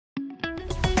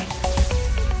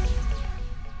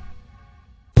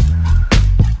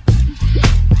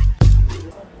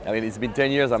I mean, it's been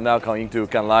 10 years I'm now coming to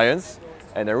Cannes Lions,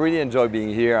 and I really enjoy being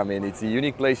here. I mean, it's a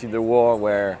unique place in the world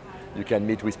where you can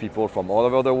meet with people from all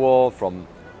over the world, from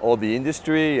all the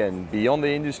industry and beyond the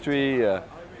industry.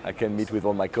 I can meet with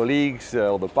all my colleagues,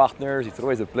 all the partners. It's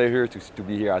always a pleasure to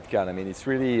be here at Cannes. I mean, it's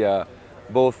really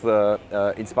both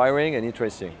inspiring and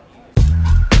interesting.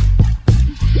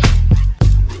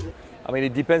 I mean,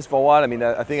 it depends for what. I mean,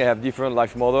 I think I have different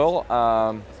life model.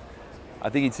 I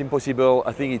think it's impossible.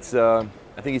 I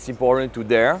think it's important to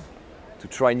dare, to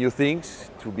try new things,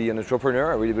 to be an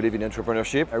entrepreneur. I really believe in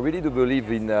entrepreneurship. I really do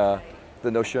believe in the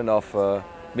notion of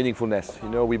meaningfulness. You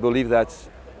know, we believe that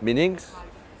meanings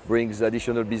brings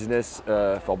additional business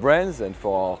for brands and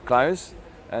for clients.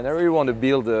 And I really want to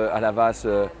build at Havas.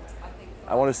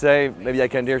 I want to say, maybe I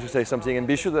can dare to say something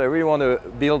ambitious. I really want to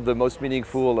build the most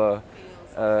meaningful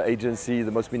agency,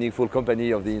 the most meaningful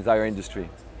company of the entire industry.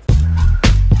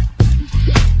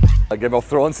 Game of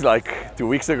Thrones, like 2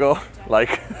 weeks ago,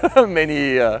 like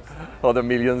many other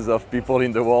millions of people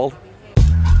in the world.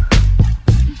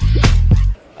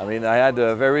 I mean, I had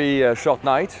a very short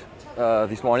night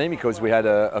this morning because we had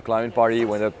a client party,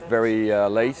 went up very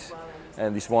late,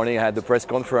 and this morning I had the press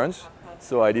conference.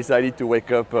 So I decided to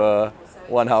wake up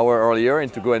 1 hour earlier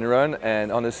and to go and run,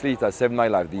 and honestly it has saved my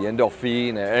life. The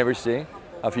endorphin and everything.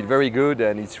 I feel very good,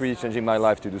 and it's really changing my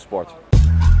life to do sport.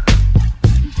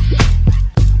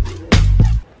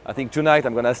 I think tonight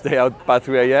I'm going to stay out past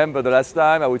 3 a.m. But the last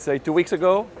time, I would say 2 weeks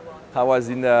ago, I was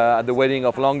at the wedding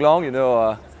of Long Long, you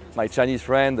know, my Chinese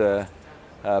friend,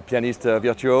 pianist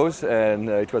virtuose, and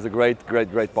it was a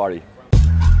great party.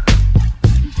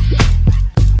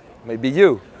 Maybe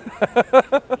you.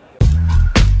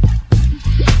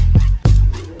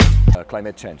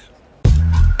 Climate change.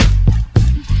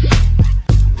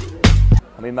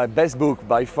 I mean, my best book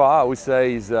by far, I would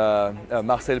say, is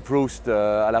Marcel Proust,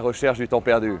 À la recherche du temps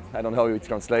perdu. I don't know how it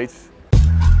translates.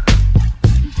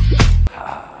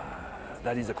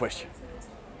 That is a question.